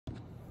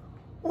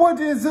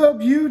What is up,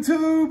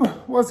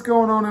 YouTube? What's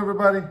going on,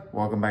 everybody?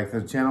 Welcome back to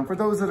the channel. For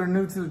those that are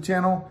new to the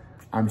channel,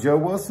 I'm Joe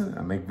Wilson.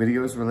 I make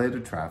videos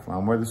related to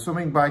triathlon, whether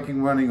swimming,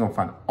 biking, running. You'll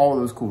find all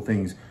those cool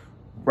things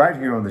right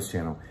here on this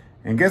channel.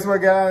 And guess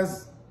what,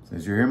 guys?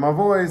 Since you're hearing my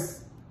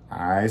voice,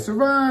 I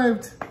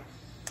survived.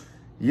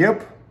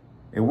 Yep,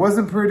 it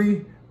wasn't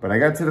pretty, but I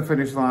got to the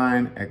finish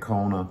line at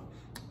Kona.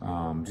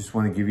 Just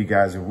want to give you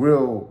guys a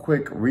real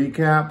quick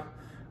recap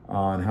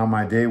on how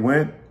my day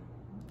went.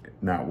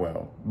 Not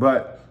well,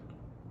 but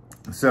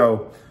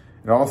so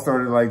it all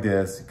started like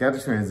this. Got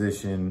to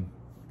transition,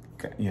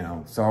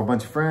 saw a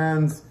bunch of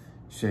friends,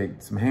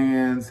 shake some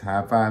hands,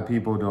 high five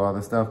people, do all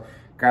this stuff.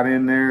 Got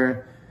in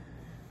there,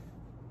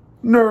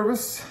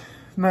 nervous,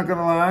 not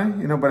gonna lie,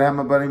 but I had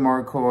my buddy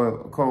Mark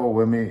Cole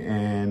with me,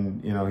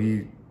 and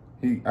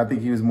I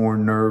think he was more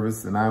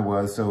nervous than I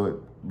was, so it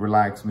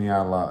relaxed me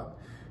out a lot.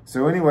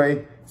 So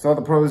anyway, saw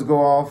the pros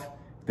go off.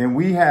 Then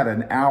we had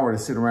an hour to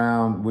sit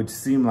around, which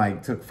seemed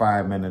like took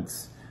 5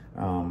 minutes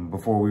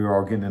before we were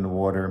all getting in the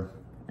water.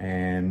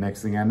 And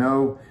next thing I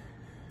know,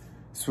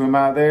 swim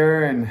out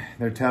there and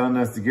they're telling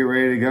us to get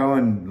ready to go.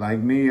 And like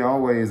me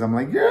always, I'm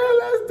like, yeah,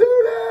 let's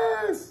do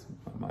this.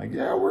 I'm like,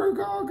 yeah, we're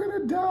all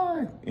gonna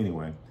die.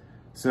 Anyway,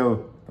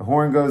 so the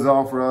horn goes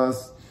off for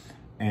us,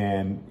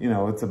 and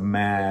it's a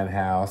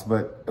madhouse,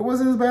 but it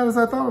wasn't as bad as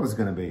I thought it was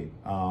gonna be.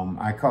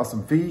 I caught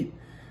some feet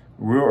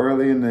real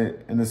early in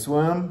the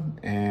swim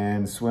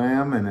and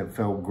swam, and it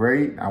felt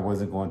great. I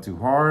wasn't going too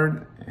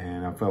hard,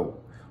 and I felt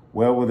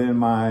well within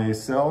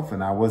myself,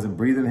 and I wasn't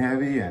breathing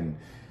heavy, and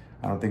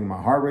I don't think my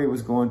heart rate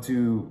was going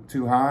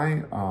too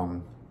high.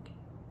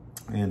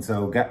 And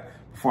so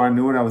before I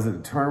knew it, I was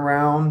at the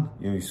turnaround.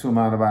 You swim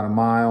out about a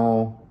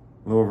mile,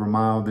 a little over a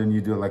mile, then you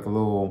do like a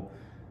little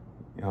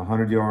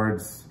 100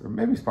 yards, or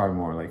maybe it's probably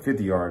more, like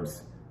 50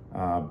 yards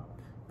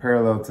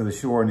parallel to the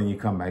shore, and then you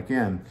come back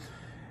in.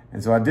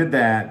 And so I did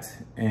that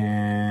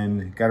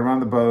and got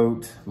around the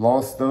boat,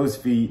 lost those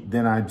feet.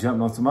 Then I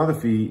jumped on some other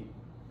feet,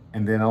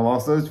 and then I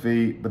lost those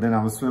feet, but then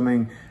I was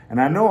swimming,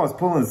 and I know I was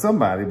pulling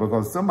somebody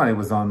because somebody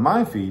was on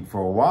my feet for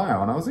a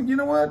while. And I was like, you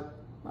know what?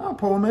 I'll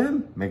pull them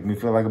in, make me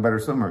feel like a better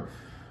swimmer.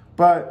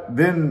 But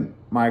then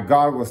my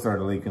goggles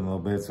started leaking a little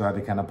bit, so I had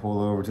to kind of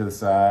pull over to the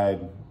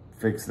side,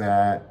 fix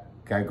that,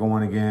 got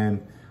going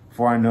again.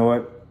 Before I know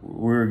it,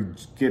 we're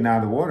getting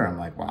out of the water. I'm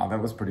like, wow,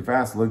 that was pretty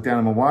fast. I looked down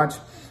at my watch,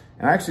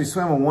 and I actually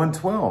swam a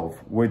 1:12,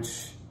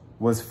 which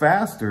was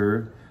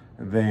faster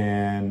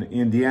than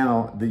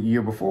Indiana the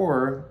year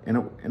before in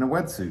a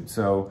wetsuit.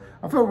 So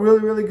I felt really,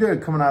 really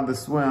good coming out of the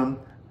swim.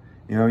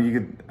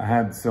 I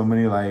had so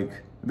many,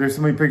 there's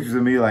so many pictures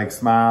of me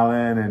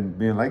smiling and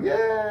being like,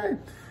 yay.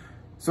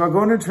 So I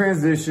go into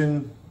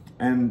transition,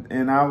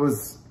 and I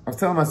was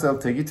telling myself,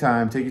 take your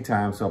time, take your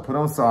time. So I put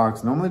on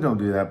socks. Normally don't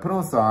do that. Put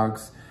on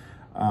socks,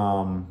 put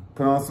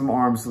on some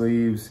arm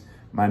sleeves,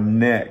 my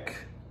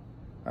neck.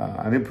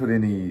 I didn't put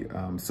any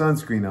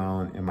sunscreen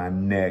on, and my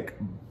neck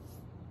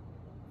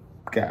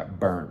got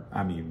burnt.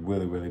 I mean,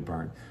 really, really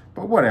burnt,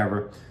 but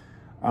whatever,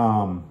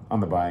 on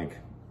the bike.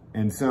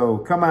 And so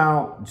come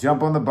out,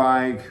 jump on the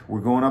bike.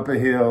 We're going up a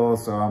hill.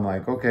 So I'm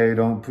like, okay,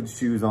 don't put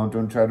shoes on.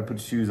 Don't try to put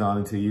shoes on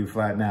until you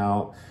flatten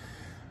out.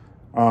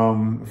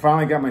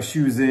 Finally got my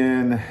shoes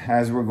in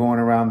as we're going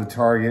around the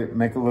target,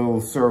 make a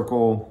little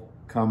circle,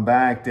 come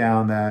back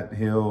down that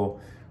hill,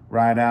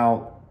 ride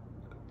out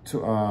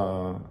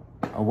to,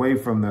 away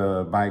from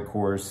the bike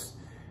course.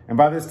 And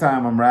by this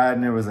time I'm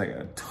riding, there was like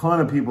a ton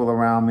of people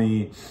around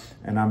me,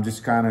 and I'm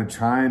just kind of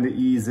trying to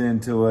ease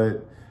into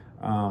it.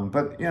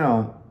 But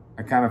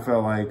I kind of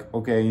felt like,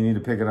 okay, you need to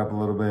pick it up a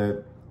little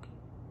bit.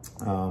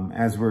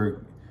 As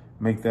we're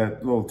make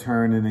that little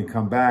turn and then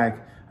come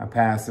back, I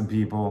passed some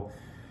people,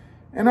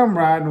 and I'm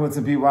riding with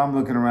some people. I'm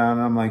looking around,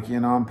 and I'm like,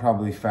 I'm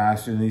probably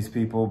faster than these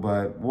people,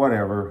 but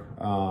whatever.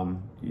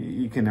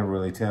 You can never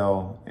really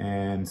tell.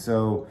 And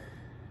so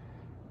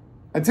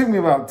it took me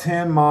about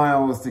 10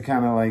 miles to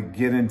kind of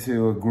get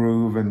into a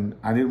groove, and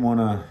I didn't want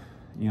to,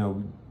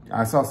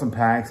 I saw some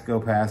packs go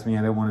past me.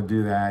 I didn't want to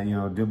do that,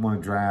 didn't want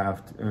to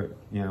draft,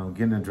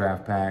 get in a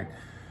draft pack.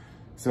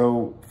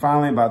 So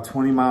finally, about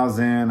 20 miles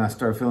in, I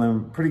start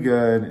feeling pretty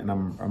good, and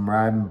I'm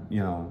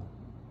riding,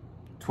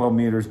 12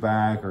 meters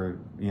back, or,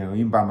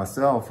 even by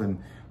myself.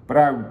 But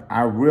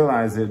I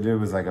realized that there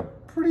was like a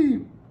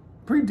pretty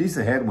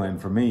decent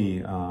headwind for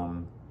me.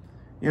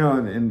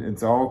 And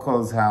it's all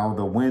because how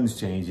the winds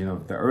change.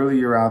 The earlier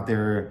you're out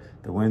there,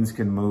 the winds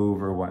can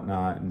move or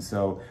whatnot. And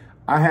so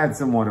I had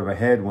somewhat of a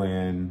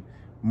headwind,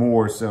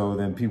 more so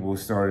than people who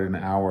started an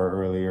hour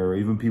earlier, or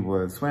even people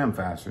that swam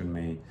faster than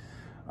me.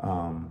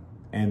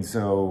 And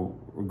so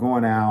we're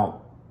going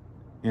out,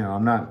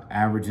 I'm not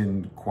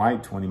averaging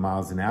quite 20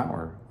 miles an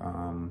hour.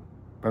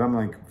 But I'm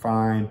like,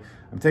 fine.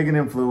 I'm taking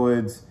in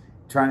fluids,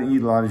 trying to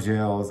eat a lot of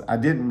gels. I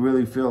didn't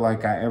really feel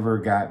like I ever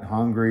got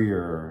hungry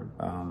or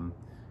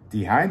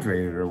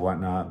dehydrated or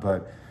whatnot,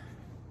 but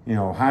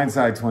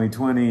hindsight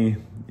 2020,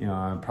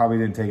 I probably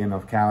didn't take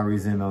enough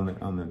calories in on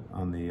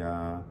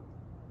the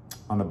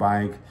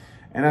bike,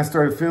 and I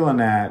started feeling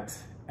that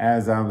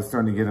as I was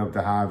starting to get up to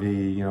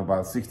Javi, you know,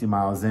 about 60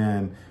 miles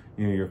in,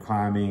 you know, you're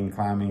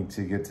climbing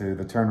to get to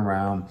the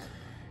turnaround.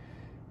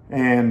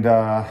 And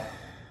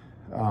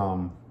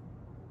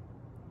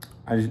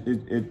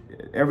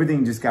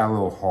everything just got a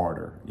little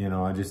harder. You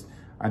know, I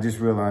just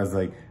realized,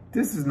 like,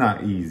 this is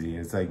not easy.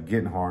 It's like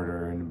getting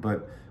harder.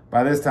 But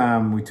by this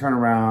time we turn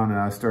around and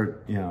I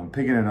start, you know,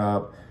 picking it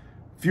up.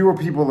 Fewer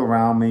people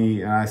around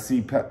me, and I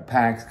see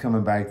packs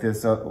coming back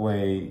this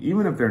way.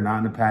 Even if they're not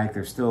in the pack,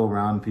 they're still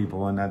around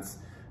people, and that's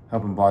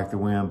helping block the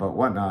wind, but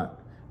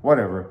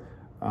whatever.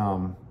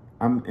 I'm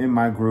in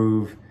my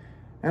groove.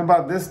 And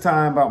about this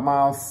time, about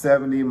mile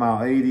 70,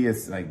 mile 80,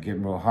 it's like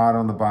getting real hot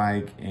on the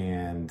bike.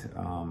 And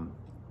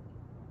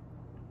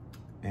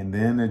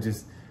then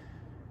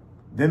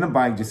then the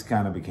bike just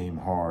kind of became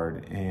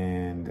hard.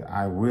 And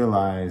I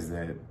realized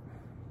that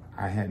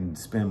I hadn't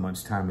spent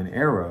much time in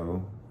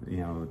aero, you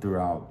know,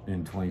 throughout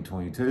in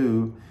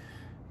 2022.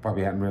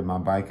 Probably hadn't ridden my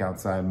bike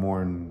outside more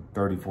than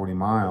 30, 40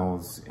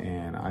 miles,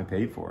 and I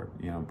paid for it,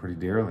 you know, pretty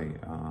dearly.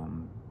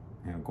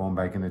 You know, going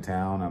back into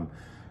town,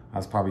 I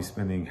was probably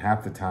spending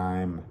half the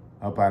time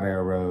up at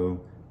aero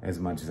as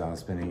much as I was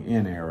spending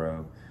in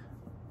aero.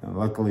 And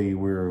luckily,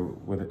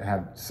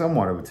 had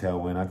somewhat of a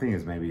tailwind. I think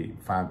it's maybe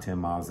 5, 10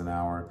 miles an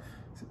hour,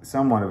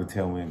 somewhat of a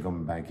tailwind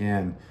coming back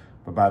in.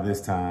 But by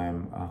this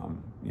time,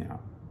 you know,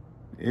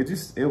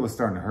 it was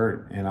starting to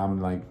hurt. And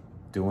I'm like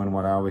doing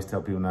what I always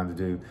tell people not to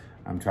do.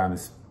 I'm trying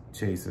to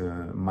chase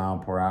a mile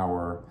per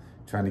hour,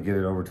 trying to get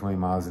it over 20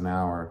 miles an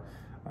hour.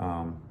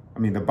 I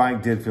mean, the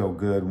bike did feel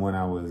good when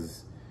I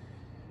was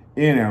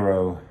in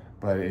aero,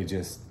 but it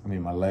just, I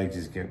mean, my legs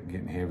just kept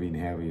getting heavy and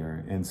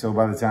heavier. And so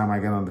by the time I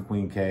got on the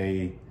Queen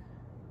K,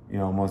 you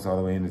know, almost all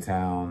the way into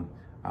town,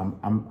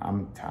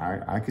 I'm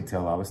tired. I could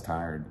tell I was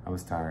tired.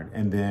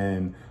 And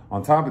then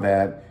on top of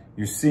that,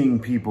 you're seeing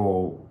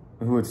people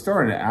who had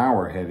started an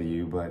hour ahead of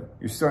you, but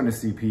you're starting to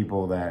see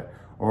people that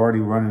are already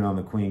running on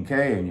the Queen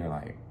K, and you're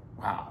like,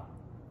 wow,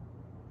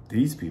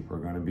 these people are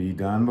going to be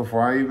done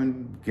before I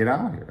even get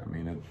out here. I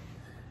mean,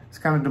 it's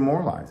kind of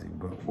demoralizing,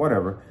 but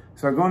whatever.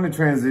 So I go into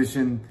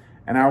transition,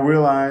 and I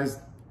realized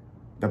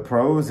the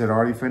pros had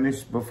already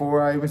finished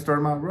before I even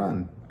started my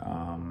run.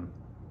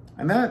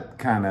 And that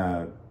kind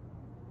of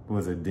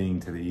was a ding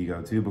to the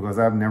ego too, because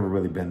I've never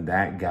really been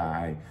that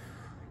guy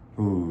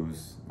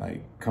who's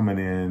like coming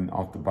in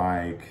off the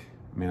bike.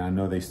 I mean, I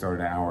know they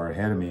started an hour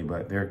ahead of me,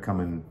 but they're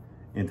coming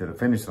into the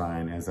finish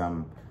line as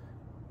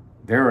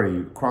they're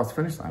already across the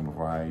finish line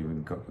before I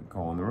even go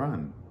on the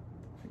run.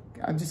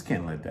 I just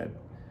can't let that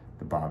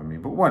bother me,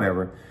 but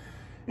whatever.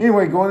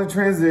 Anyway, go into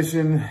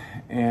transition,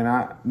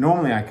 and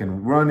normally I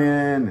can run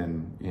in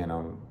and, you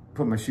know,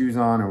 put my shoes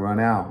on and run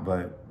out,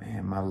 but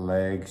man, my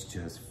legs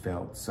just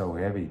felt so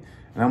heavy.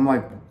 And I'm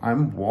like,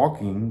 I'm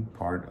walking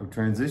part of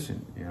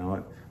transition, you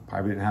know.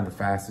 Probably didn't have the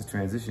fastest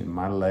transition.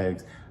 My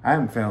legs, I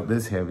haven't felt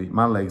this heavy,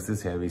 my legs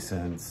this heavy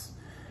since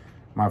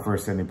my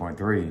first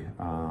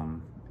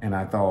 70.3. And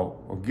I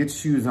thought, well, get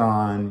shoes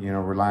on, you know,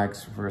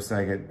 relax for a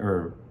second,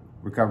 or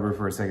recover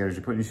for a second as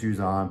you're putting your shoes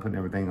on, putting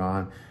everything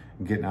on,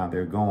 and getting out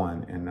there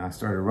going. And I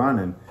started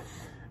running,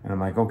 and I'm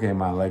like, okay,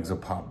 my legs will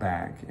pop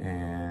back.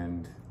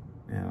 And,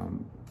 you know,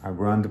 I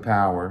run to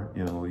power,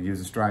 you know, use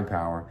the stride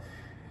power,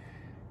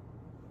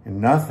 and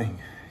nothing.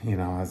 You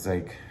know, I was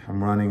like,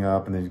 I'm running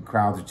up, and the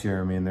crowds are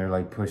cheering me, and they're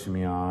like pushing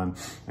me on.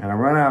 And I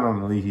run out on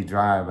the Leahy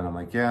Drive, and I'm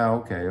like, yeah,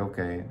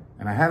 okay.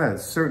 And I had a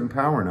certain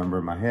power number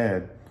in my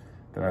head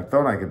that I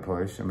thought I could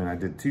push. I mean, I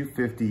did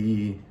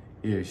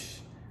 250-ish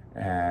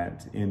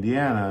at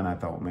Indiana, and I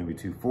thought maybe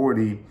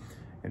 240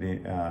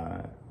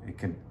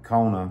 at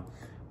Kona.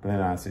 But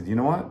then I said, you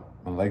know what?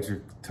 My legs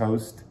are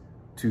toast,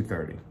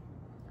 230.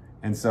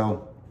 And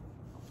so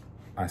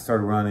I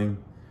started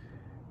running,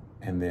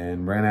 and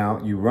then ran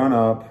out. You run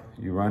up,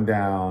 you run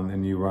down,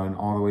 and you run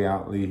all the way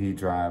out Leahy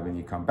Drive, and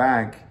you come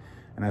back,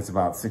 and that's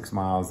about 6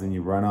 miles. Then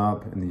you run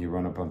up, and then you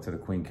run up onto the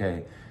Queen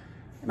K.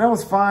 And I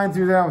was fine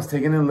through that. I was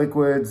taking in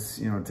liquids,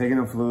 you know, taking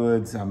in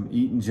fluids. I'm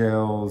eating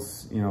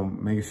gels, you know,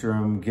 making sure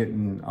I'm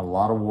getting a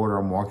lot of water.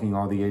 I'm walking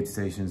all the aid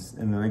stations.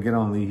 And then I get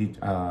on Leahy,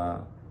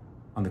 on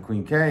the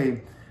Queen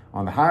K,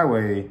 on the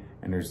highway,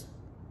 and there's,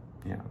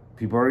 you know,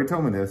 people already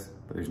told me this,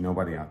 but there's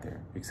nobody out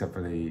there except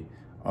for the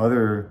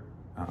other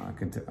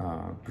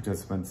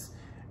participants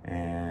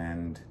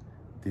and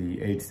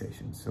the aid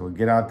station. So we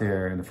get out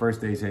there, and the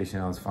first aid station,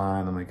 I was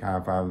fine. I'm like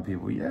high-fiving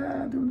people.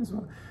 Yeah, doing this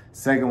one.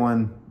 Second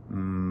one,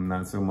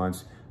 not so much.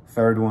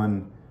 Third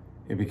one,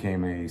 it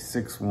became a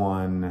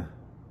 6-1,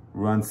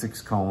 run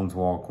 6 cones,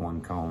 walk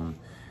 1 cone,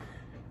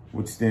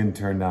 which then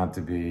turned out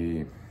to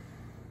be,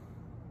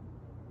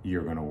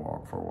 you're gonna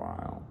walk for a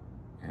while.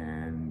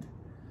 And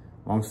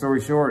long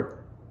story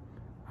short,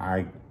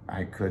 I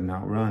could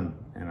not run.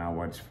 And I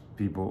watched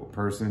people,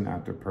 person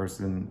after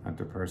person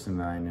after person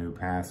that I knew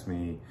pass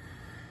me.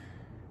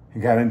 I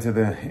got into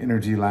the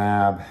energy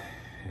lab,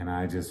 and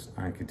I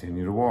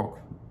continued to walk.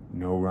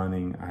 No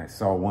running. I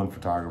saw one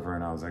photographer,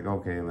 and I was like,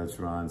 okay, let's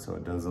run so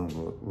it doesn't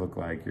look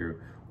like you're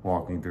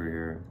walking through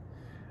here.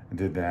 I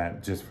did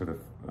that just for the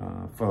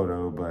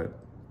photo, but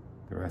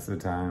the rest of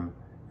the time,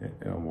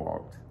 and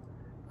walked.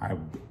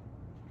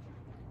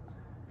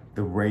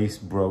 The race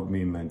broke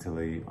me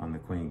mentally on the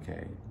Queen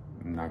K.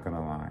 I'm not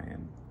gonna lie.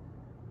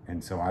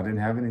 And so I didn't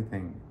have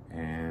anything,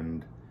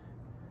 and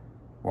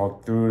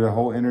walked through the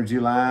whole energy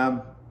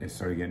lab. It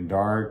started getting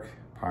dark,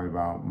 probably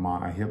about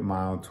I hit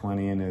mile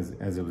 20, and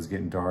as it was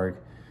getting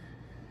dark,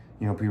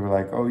 you know, people were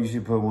like, oh, you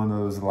should put one of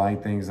those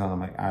light things on. I'm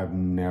like, I've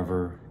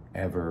never,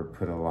 ever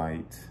put a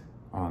light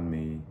on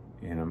me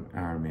in an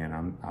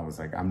Ironman. I was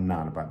like, I'm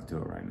not about to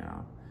do it right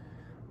now.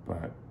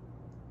 But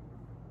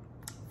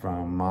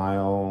from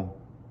mile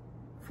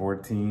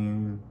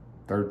 14,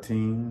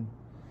 13,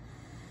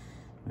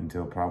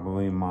 until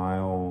probably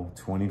mile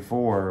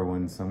 24,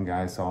 when some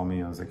guy saw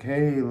me, I was like,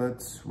 hey,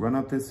 let's run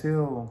up this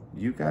hill.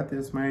 You got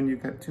this, man. You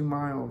got 2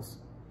 miles.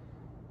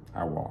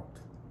 I walked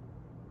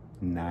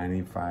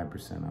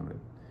 95% of it.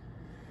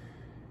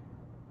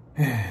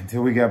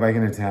 Until we got back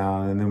into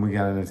town, and then we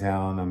got into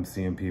town, I'm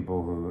seeing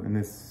people who, and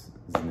this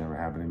has never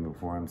happened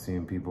before, I'm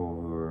seeing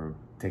people who are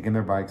taking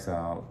their bikes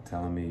out,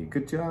 telling me,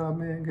 good job,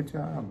 man, good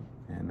job.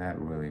 And that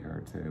really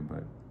hurt too,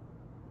 but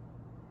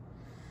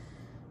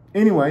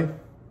anyway,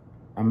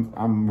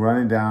 I'm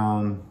running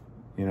down,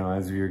 you know,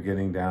 as you're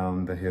getting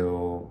down the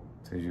hill,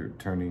 as you're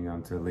turning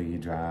onto Lee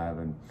Drive,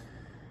 and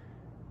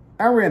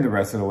I ran the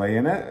rest of the way,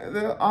 and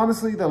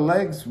honestly, the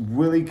legs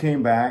really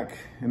came back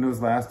in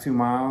those last 2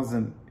 miles,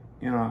 and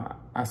you know,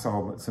 I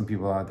saw some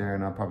people out there,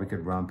 and I probably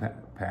could run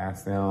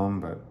past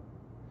them, but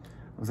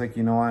I was like,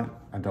 you know what?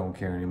 I don't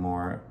care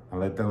anymore. I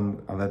let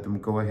them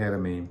go ahead of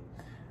me,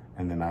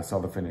 and then I saw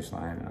the finish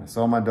line. And I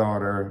saw my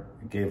daughter,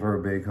 gave her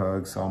a big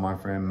hug. Saw my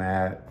friend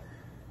Matt,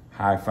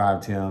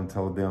 high-fived him,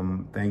 told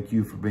them thank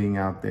you for being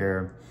out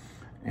there,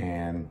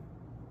 and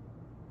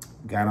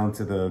got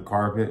onto the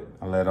carpet.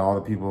 I let all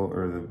the people,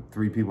 or the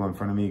 3 people in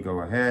front of me,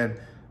 go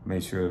ahead.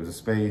 Made sure there was a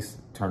space,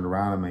 turned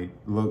around and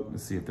look to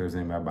see if there's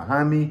anybody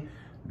behind me.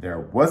 There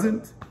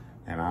wasn't,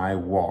 and I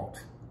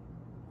walked.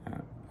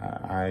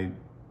 I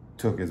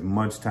took as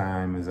much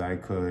time as I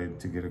could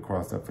to get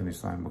across that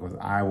finish line because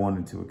I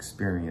wanted to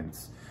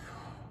experience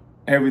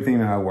everything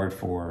that I worked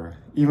for.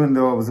 Even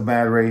though it was a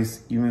bad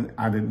race, even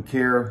I didn't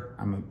care.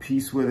 I'm at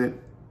peace with it.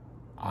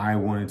 I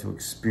wanted to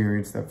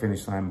experience that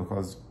finish line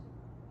because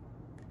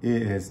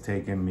it has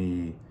taken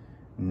me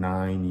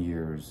 9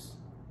 years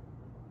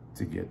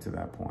to get to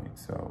that point.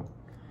 So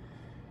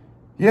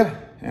yeah,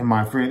 and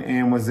my friend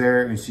Ann was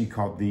there, and she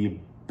caught the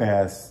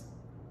best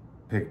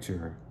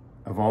picture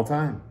of all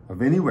time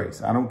of any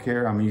race. I don't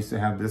care. I'm used to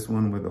have this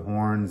one with the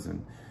horns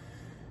and,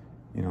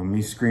 you know,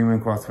 me screaming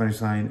across the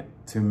finish line.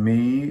 To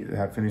me,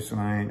 that finish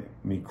line,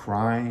 me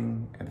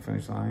crying at the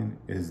finish line,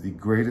 is the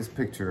greatest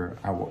picture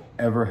I will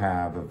ever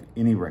have of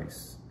any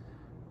race.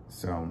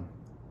 So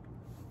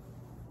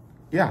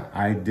yeah,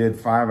 I did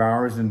 5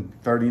 hours and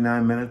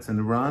 39 minutes in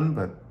the run,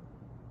 but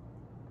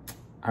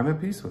I'm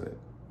at peace with it.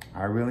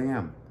 I really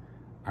am.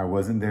 I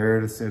wasn't there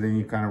to set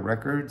any kind of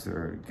records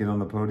or get on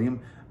the podium.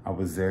 I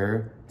was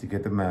there to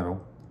get the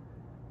medal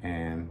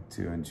and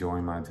to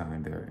enjoy my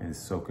time there and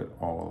soak it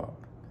all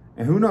up.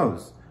 And who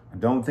knows? I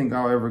don't think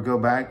I'll ever go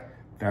back.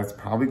 That's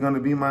probably going to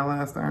be my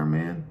last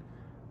Ironman.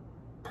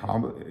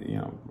 Probably, you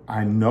know,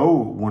 I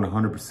know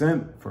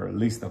 100% for at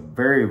least a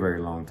very,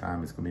 very long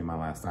time it's going to be my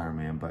last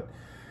Ironman, but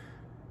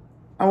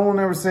I won't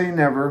ever say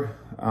never.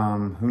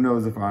 Who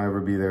knows if I'll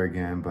ever be there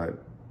again,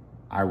 but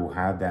I will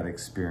have that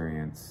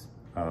experience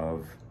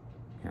of,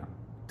 you know,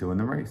 doing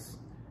the race.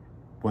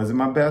 Wasn't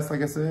my best,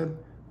 like I said,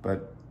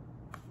 but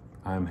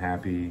I'm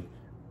happy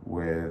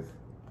with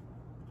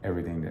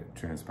everything that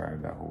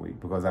transpired that whole week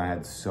because I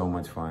had so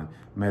much fun.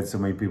 Met so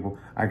many people.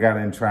 I got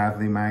in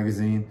Triathlete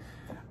magazine.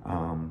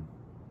 I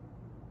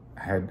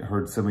had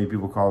heard so many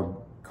people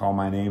call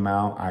my name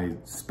out. I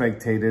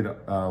spectated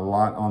a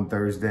lot on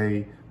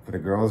Thursday for the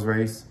girls'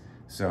 race.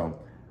 So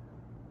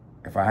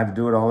if I had to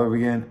do it all over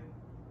again,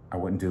 I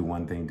wouldn't do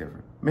one thing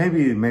different.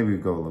 Maybe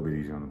go a little bit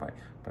easier on the bike,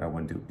 but I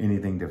wouldn't do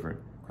anything different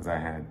because I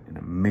had an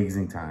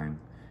amazing time.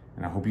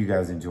 And I hope you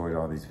guys enjoyed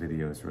all these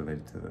videos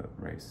related to the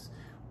race.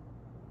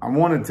 I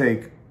want to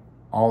take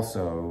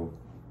also,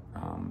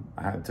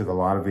 I took a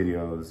lot of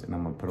videos and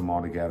I'm gonna put them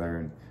all together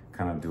and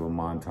kind of do a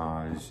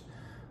montage,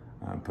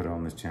 put it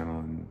on this channel,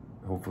 and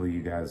hopefully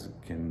you guys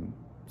can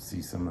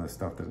see some of the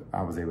stuff that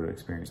I was able to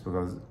experience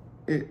because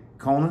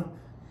Kona,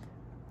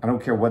 I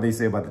don't care what they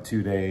say about the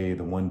 2-day,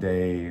 the 1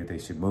 day, they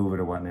should move it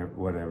or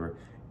whatever.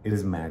 It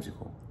is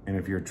magical. And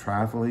if you're a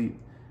triathlete,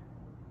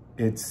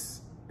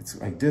 it's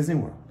like Disney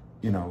World.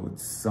 You know,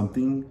 it's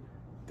something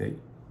that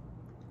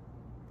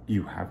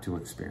you have to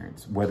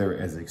experience, whether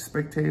as a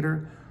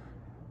spectator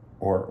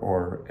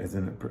or as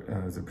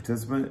a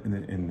participant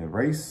in the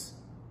race.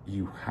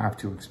 You have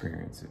to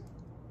experience it.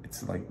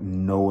 It's like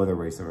no other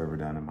race I've ever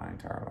done in my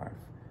entire life.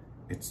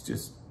 It's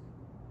just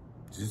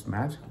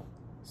magical.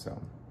 So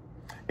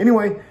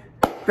anyway,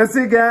 that's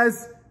it,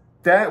 guys.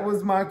 That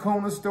was my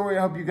Kona story.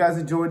 I hope you guys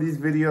enjoyed these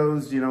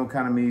videos, you know,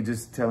 kind of me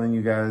just telling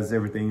you guys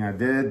everything I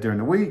did during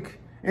the week.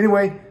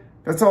 Anyway,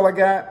 that's all I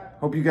got.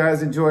 Hope you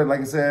guys enjoyed.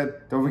 Like I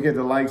said, don't forget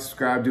to like,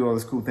 subscribe, do all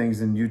those cool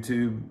things in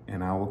YouTube,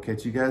 and I will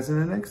catch you guys in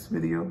the next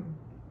video.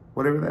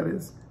 whatever that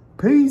is.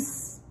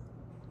 Peace.